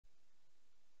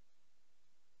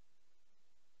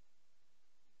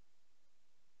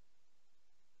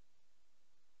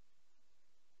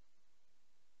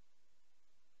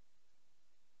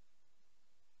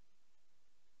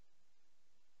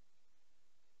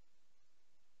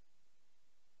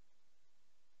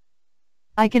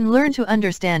I can learn to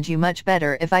understand you much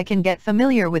better if I can get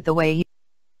familiar with the way you...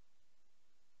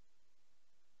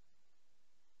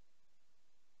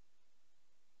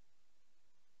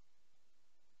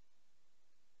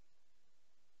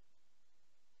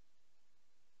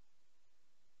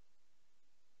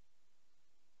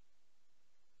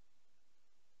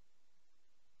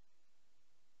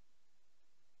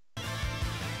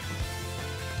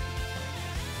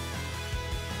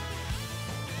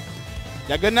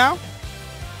 Y'all good now?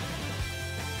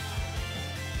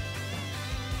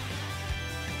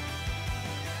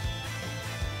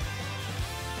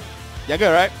 Y'all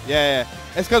good, right? Yeah.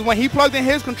 It's because when he plugged in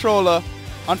his controller,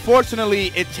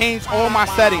 unfortunately, it changed all my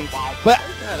settings. But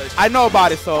I know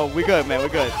about it, so we good, man. We're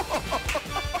good.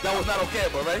 That was not okay,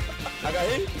 but right? I got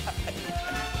hit.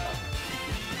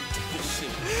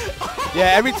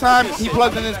 Yeah, every time he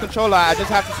plugs in his controller, I just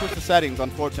have to switch the settings,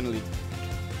 unfortunately.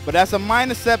 But that's a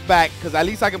minor setback, because at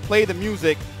least I can play the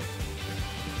music.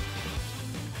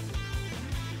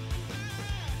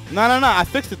 No, I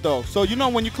fixed it, though. So, you know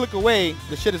when you click away,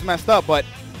 the shit is messed up, but...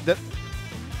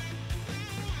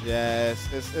 Yeah,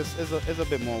 it's a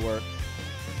bit more work.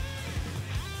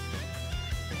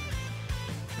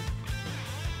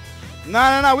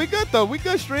 No, we good, though. We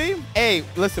good, stream. Hey,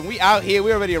 listen, we out here.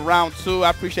 We already around 2. I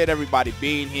appreciate everybody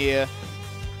being here.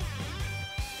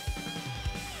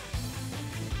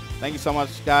 Thank you so much,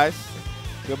 guys.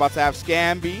 We're about to have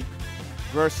Scamby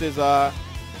versus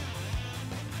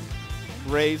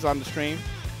Raze on the stream.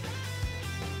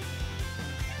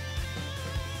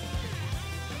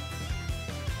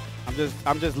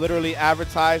 I'm just literally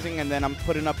advertising, and then I'm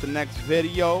putting up the next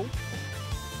video.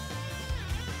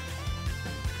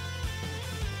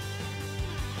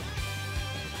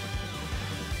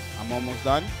 I'm almost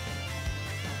done.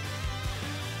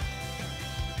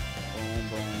 Boom,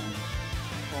 boom.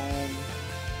 Boom.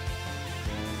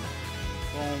 Boom.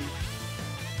 Boom.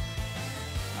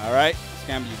 All right.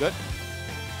 Scamby, you good?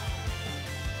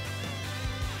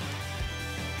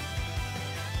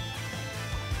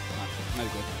 Not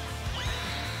good.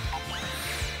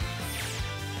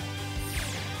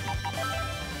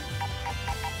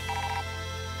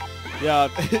 Yo,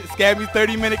 Scamby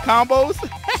 30-minute combos?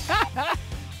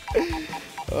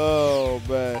 Oh,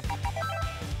 man.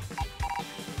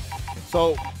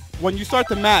 So, when you start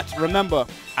the match, remember,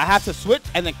 I have to switch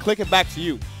and then click it back to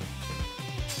you.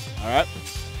 All right?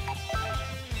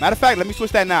 Matter of fact, let me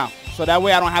switch that now, so that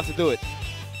way I don't have to do it.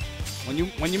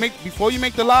 Before you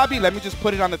make the lobby, let me just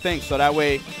put it on the thing, so that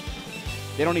way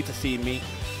they don't need to see me.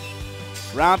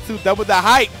 Round 2, double the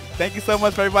hype. Thank you so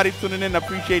much for everybody tuning in. I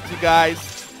appreciate you guys.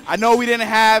 I know we didn't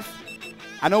have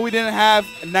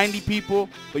 90 people,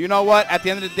 but you know what? At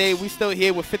the end of the day, we still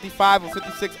here with 55 or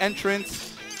 56 entrants.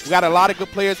 We got a lot of good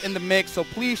players in the mix, so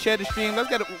please share the stream. Let's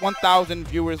get 1,000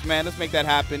 viewers, man. Let's make that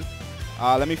happen.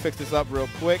 Let me fix this up real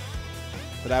quick,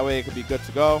 so that way it could be good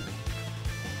to go.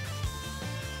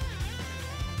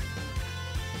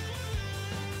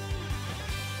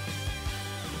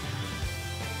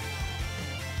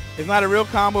 It's not a real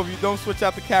combo if you don't switch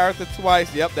out the character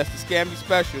twice. Yep, that's the Scamby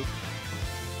special.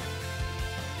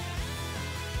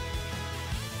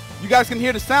 You guys can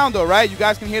hear the sound, though, right? You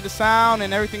guys can hear the sound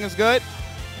and everything is good?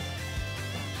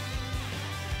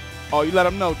 Oh, you let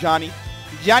them know, Johnny.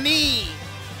 Johnny!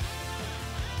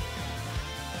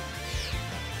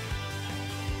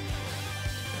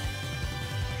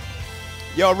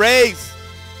 Yo, Raze,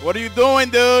 what are you doing,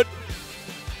 dude?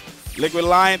 Liquid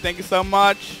Lion, thank you so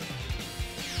much.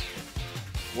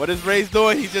 What is Raze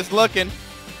doing? He's just looking.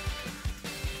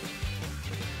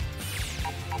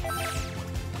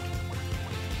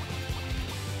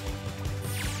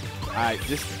 All right,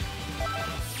 just...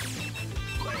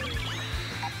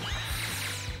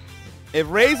 If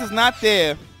Raze is not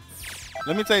there,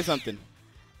 let me tell you something.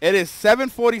 It is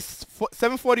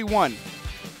 741.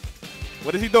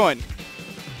 What is he doing?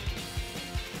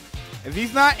 If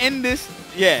he's not in this,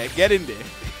 yeah, get in there.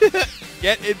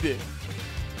 Get in there.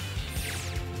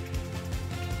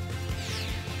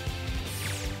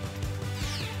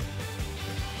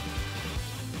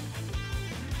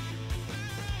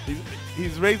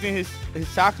 He's raising his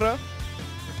chakra.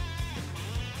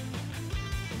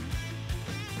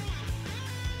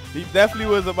 He definitely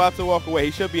was about to walk away.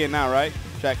 He should be in now, right?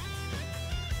 Check.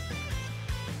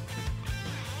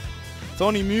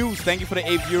 Tony Muse, thank you for the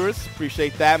 8 viewers.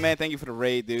 Appreciate that, man. Thank you for the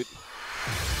raid, dude.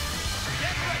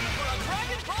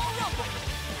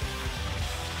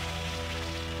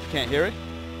 Can't hear it?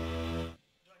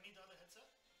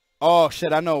 Oh,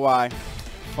 shit, I know why.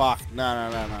 Fuck. No.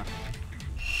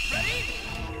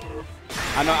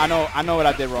 I know what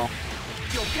I did wrong.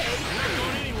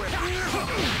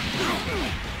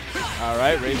 All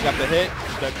right, Raze got the hit.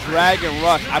 The Dragon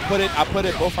Rush. I put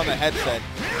it both on the headset.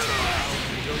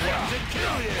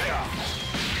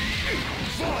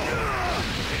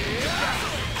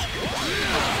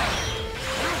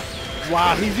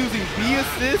 Wow, he's using B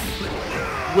assist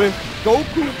with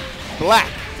Goku Black.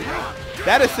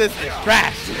 That assist is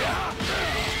trash.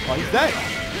 Oh, he's dead.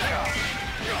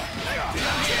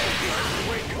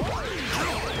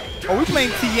 Oh, we're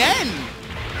playing TN.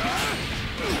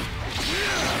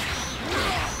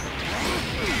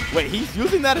 Wait, he's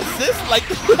using that assist? Like,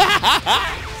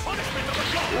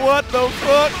 what the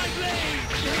fuck?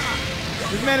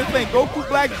 This man is playing Goku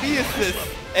Black B assist.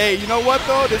 Hey, you know what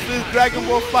though? This is Dragon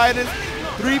Ball FighterZ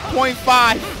 3.5.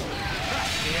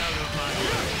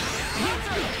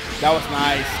 That was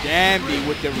nice. Scamby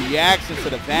with the reaction to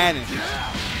the vanish.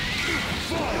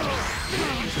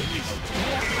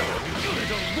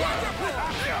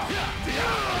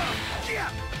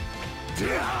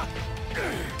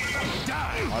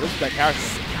 Oh, this is that character.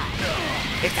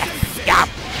 It's that stop.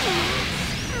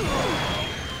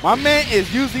 My man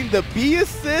is using the B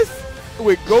assist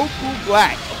with Goku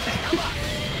Black.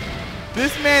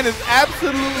 This man is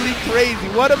absolutely crazy.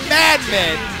 What a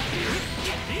madman.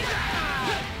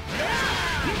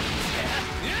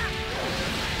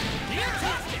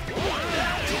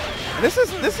 This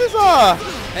is an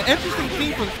interesting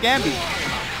team from Scamby.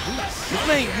 He's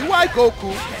playing UI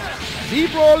Goku, Z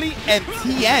Broly, and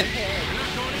TN.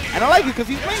 And I like it because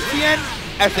he's playing TN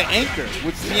as the anchor,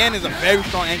 which TN is a very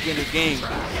strong anchor in this game.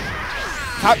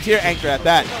 Top tier anchor at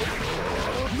that.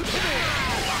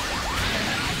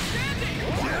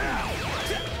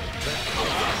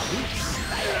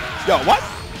 Yo, what?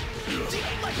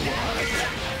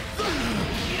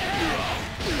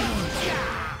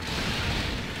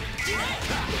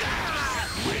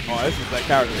 Oh, this is that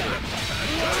character.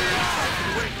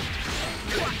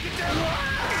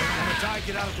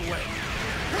 Get out of the way.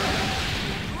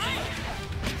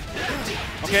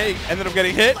 Okay, ended up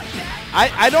getting hit.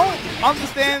 I don't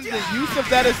understand the use of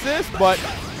that assist, but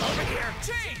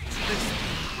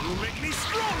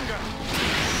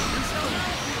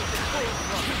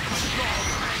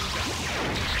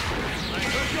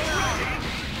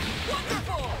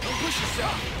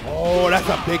oh, that's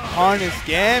a big harness,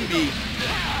 Scamby.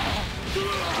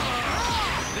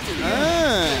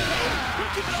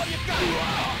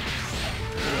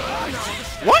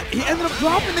 What? He ended up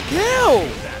dropping the kill.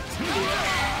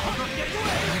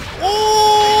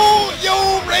 Oh,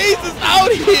 yo, Raze is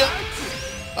out here.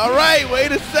 All right,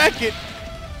 wait a second.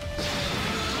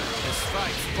 This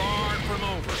fight's far from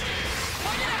over.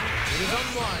 It is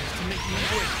unwise to make me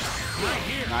wait. Right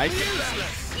here. Nice. Right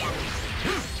here.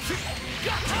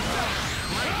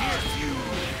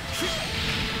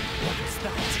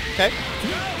 Okay.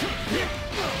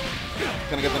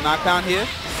 Gonna get the knockdown here.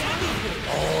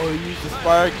 Oh, he used the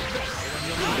spark.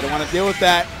 They don't want to deal with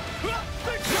that.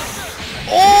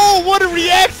 Oh, what a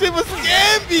reaction with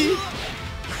Scamby!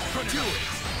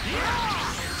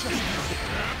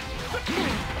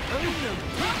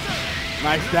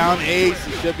 Nice down ace.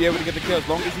 He should be able to get the kill as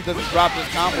long as he doesn't drop this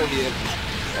combo here.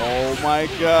 Oh my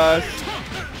gosh.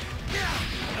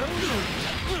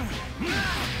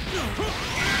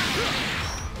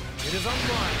 It is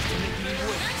unwise to make me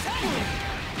wait.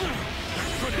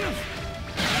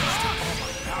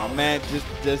 Oh man,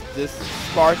 just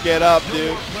spark it up,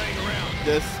 dude.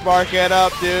 Just spark it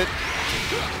up, dude.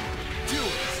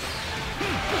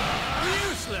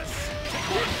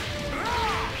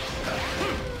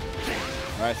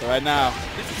 All right, so right now.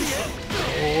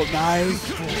 Oh,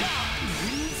 nice.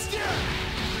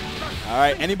 All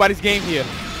right, anybody's game here.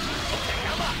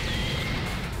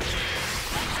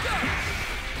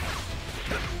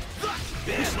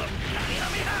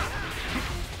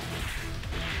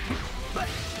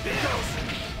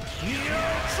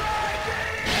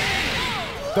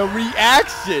 The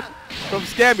reaction from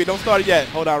Scamby. Don't start it yet.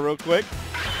 Hold on real quick.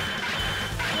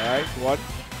 All right, one.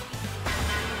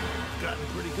 Gotten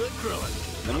pretty good,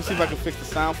 Krillin. Let me see if I can fix the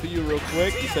sound for you real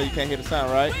quick. You said you can't hear the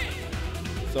sound, right?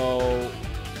 So,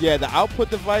 yeah, the output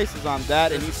device is on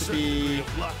that. It needs to be,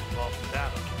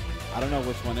 I don't know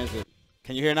which one is it.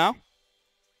 Can you hear now?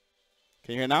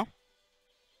 Can you hear now?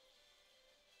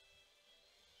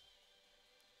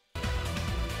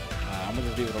 I'm going to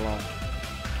just leave it alone.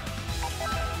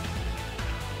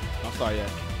 Don't start yet.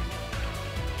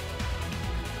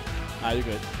 Nah, you're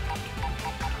good.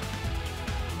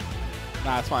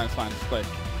 Nah, it's fine, just play.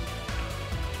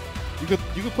 You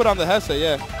could put on the headset,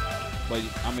 yeah. But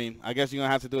I mean, I guess you're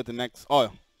gonna have to do it the next.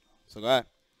 Oh, so go ahead.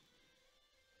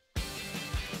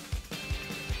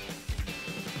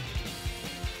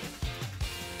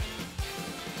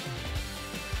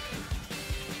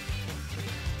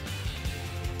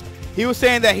 He was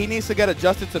saying that he needs to get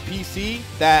adjusted to PC.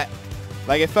 That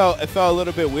like it felt a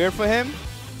little bit weird for him.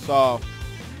 So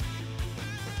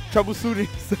troubleshooting.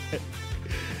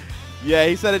 Yeah,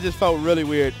 he said it just felt really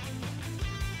weird.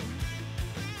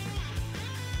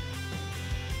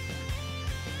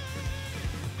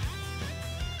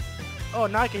 Oh,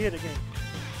 now I can hear the game.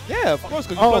 Yeah, of course,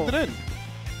 because you plugged it in.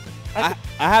 I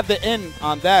have the in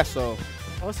on that, so.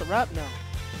 Oh, it's a wrap now.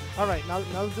 All right, now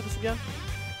let's do this again.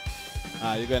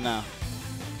 You're good now.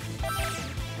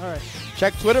 All right.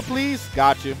 Check Twitter, please.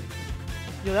 Got you.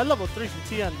 Yo, that level 3 from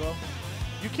TN, bro.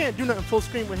 You can't do nothing full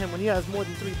screen with him when he has more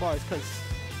than 3 bars, because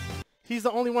he's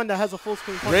the only one that has a full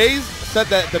screen. Raze said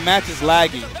that the match is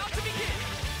laggy.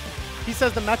 He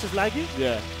says the match is laggy?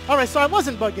 Yeah. All right, so I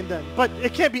wasn't bugging then. But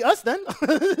it can't be us then.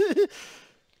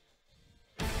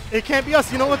 It can't be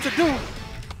us. You know what to do.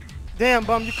 Damn,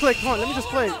 bum, you clicked. Hold on, let me just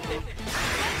play.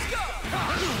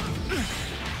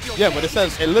 Yeah, but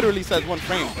it literally says 1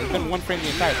 frame. It's been 1 frame the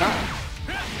entire time.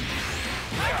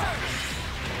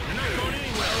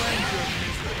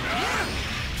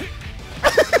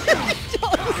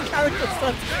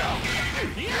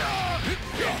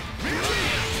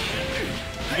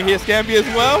 You can hear Scamby as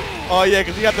well? Oh yeah,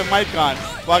 because he got the mic on.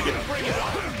 Fuck it.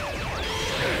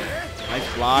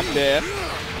 Nice block there.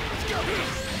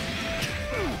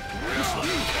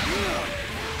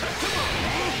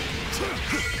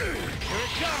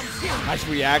 Nice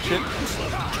reaction.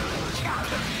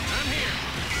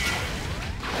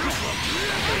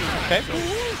 Okay.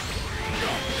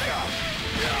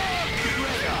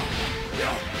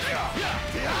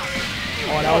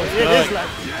 Oh, that was good. It is like,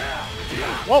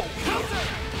 whoa.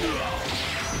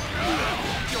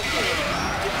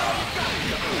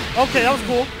 Okay, that was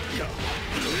cool.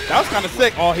 That was kind of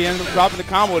sick. Oh, he ended up dropping the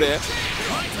combo there.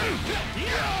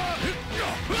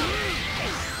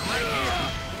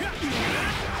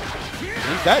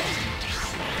 Who's that?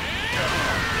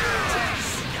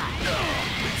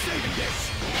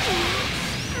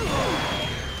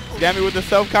 Scamby with the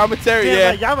self-commentary,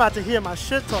 yeah. Y'all about to hear my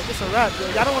shit talk. It's a wrap, yo.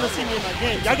 Y'all don't want to see me in my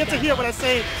game. Y'all get to hear what I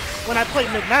say when I play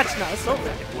mid-match now. It's over.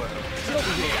 Get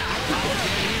over here.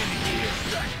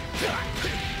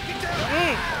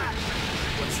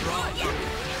 What's wrong?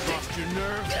 Lost your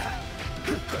nerve?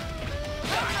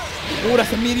 Oh,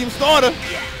 that's a medium starter.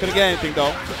 Couldn't get anything,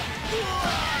 though.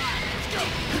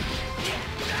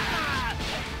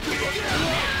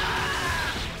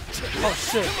 Oh,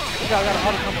 shit. I got an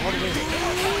auto combo. Hold it in.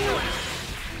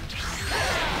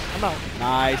 I'm out.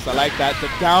 Nice. I like that. The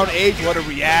down H. What a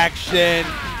reaction.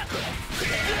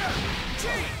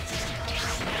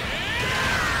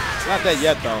 Not that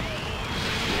yet, though.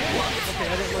 Okay,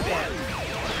 I didn't work out.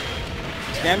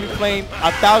 Scamby playing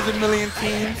 1,000 million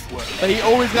teams, but he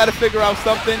always got to figure out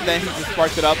something. Then he just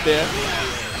sparked it up there.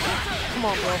 Come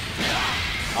on, bro.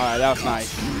 All right, that was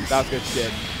nice. That was good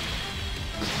shit.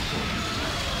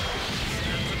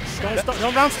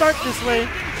 Don't round start this way.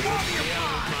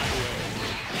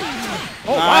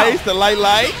 Oh, Nice, wow. the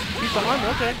light. Beat the armor,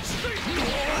 okay.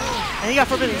 And he got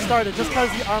forbidden started just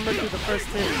because he armored through the first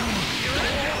hit.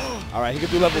 All right, he could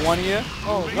do level 1 here.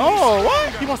 Oh, No,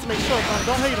 what? he wants to make sure, man.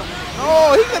 Don't hate him.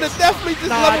 No, he could have definitely just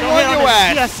level don't 1 hate your him.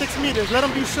 He ass. has 6 meters. Let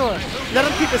him be sure. Let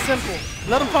him keep it simple.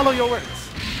 Let him follow your words.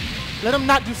 Let him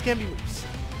not do Scamby moves.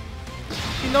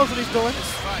 He knows what he's doing.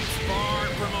 This fight's far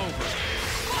from over.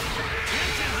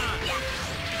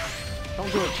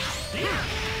 Don't do it.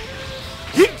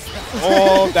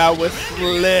 Oh, that was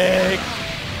slick.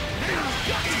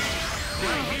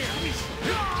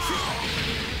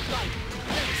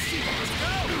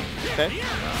 Okay,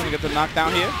 gonna get the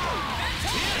knockdown here.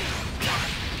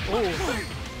 Oh.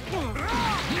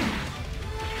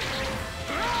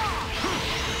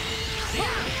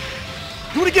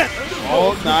 Do it again.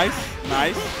 Oh, nice.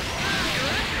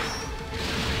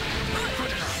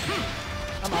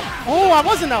 I'm out. Oh, I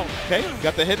wasn't out. Okay,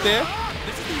 got the hit there.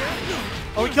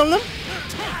 Oh, we killed him?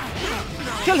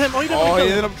 Kill him. Oh, he didn't Oh, he kill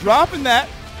him. ended up dropping that.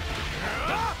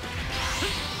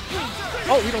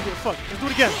 Oh, he don't give a fuck. Let's do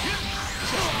it again.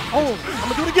 Oh, I'm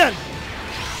gonna do it again.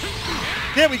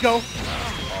 There we go.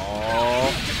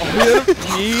 Oh,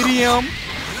 medium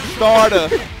starter.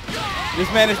 This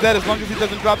man is dead as long as he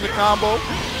doesn't drop the combo.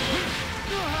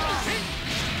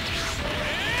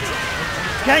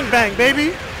 Gangbang,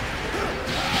 baby.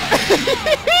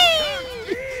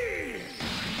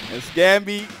 And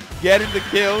Scamby getting the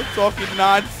kill, talking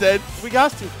nonsense. We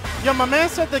got to. Yo, my man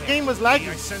said the game was I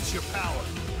laggy. sense your power.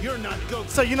 You're not go.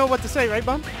 So you know what to say, right,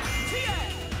 Bum?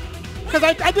 Because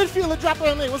I did feel a drop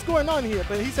on lane. What's going on here?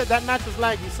 But he said that match was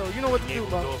laggy, so you know what to do,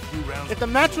 Bum. If the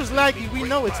match was laggy, we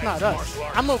know it's not us.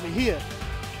 I'm over here.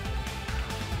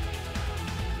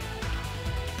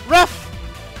 Ref.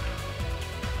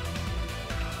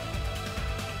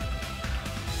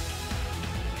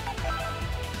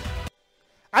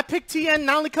 I picked TN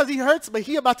not only because he hurts, but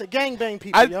he about to gangbang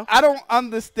people, yo. I don't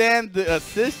understand the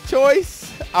assist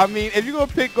choice. I mean, if you're going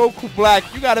to pick Goku Black,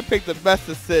 you got to pick the best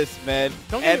assist, man.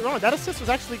 Don't get me wrong. That assist was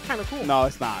actually kind of cool. No,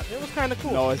 it's not. It was kind of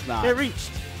cool. No, it's not. It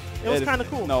reached. It was kind of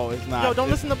cool. No, it's not. Yo, don't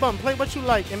listen to Bum. Play what you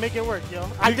like and make it work, yo.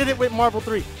 I did it with Marvel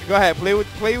 3. Go ahead.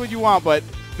 Play what you want, but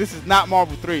this is not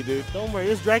Marvel 3, dude. Don't worry.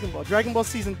 It's Dragon Ball. Dragon Ball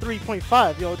Season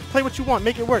 3.5, yo. Play what you want.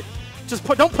 Make it work. Just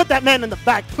don't put that man in the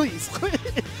back, please.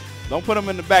 Don't put him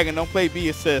in the bag and don't play B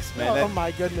assist, man. Oh,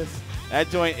 my goodness. That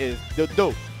joint is dope.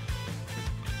 All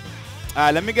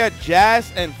right, let me get Jazz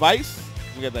and Vice.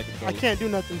 Let me get that controller. I can't do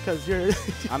nothing because you're...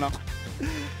 I know.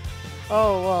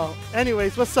 Oh, wow.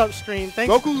 Anyways, what's up, stream?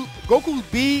 Thanks.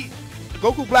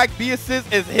 Goku Black B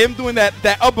assist is him doing that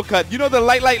uppercut. You know the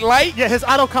light? Yeah, his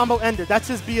auto combo ended. That's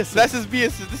his B assist. That's his B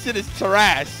assist. This shit is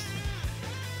trash.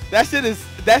 That shit is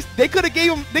they could have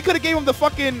gave him the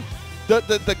fucking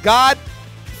the God.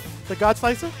 The God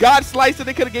Slicer? God Slicer,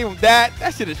 they could have gave him that.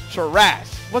 That shit is trash.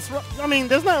 What's wrong? I mean,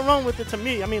 there's nothing wrong with it to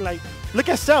me. I mean, like, look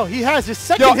at Cell. He has his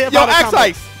second hit. Yo,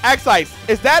 X-Ice,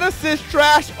 is that assist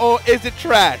trash or is it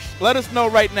trash? Let us know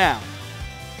right now.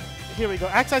 Here we go.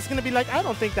 X-Ice is going to be like, I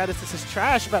don't think that assist is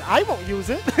trash, but I won't use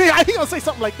it. He going to say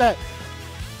something like that.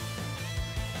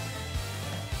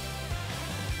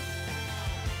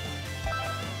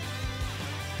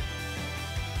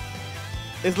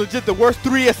 It's legit the worst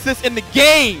 3 assists in the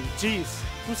game. Jeez.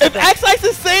 If X-Ice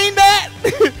is saying that,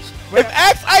 if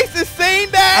X-Ice is saying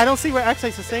that, I don't see where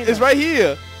X-Ice is saying it's that. right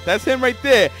here. That's him right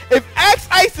there. If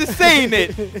X-Ice is saying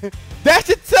it, that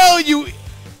should tell you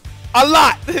a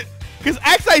lot. Because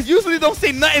X-Ice usually don't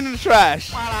say nothing in the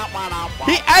trash.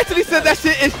 He actually said that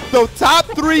shit is the top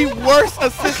 3 worst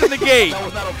assists in the game. That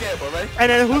was not okay, bro, right?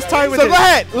 And then who's tied with So it? go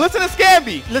ahead, listen to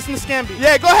Scamby. Listen to Scamby.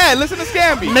 Yeah, go ahead, listen to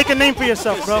Scamby. Make a name for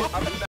yourself, bro.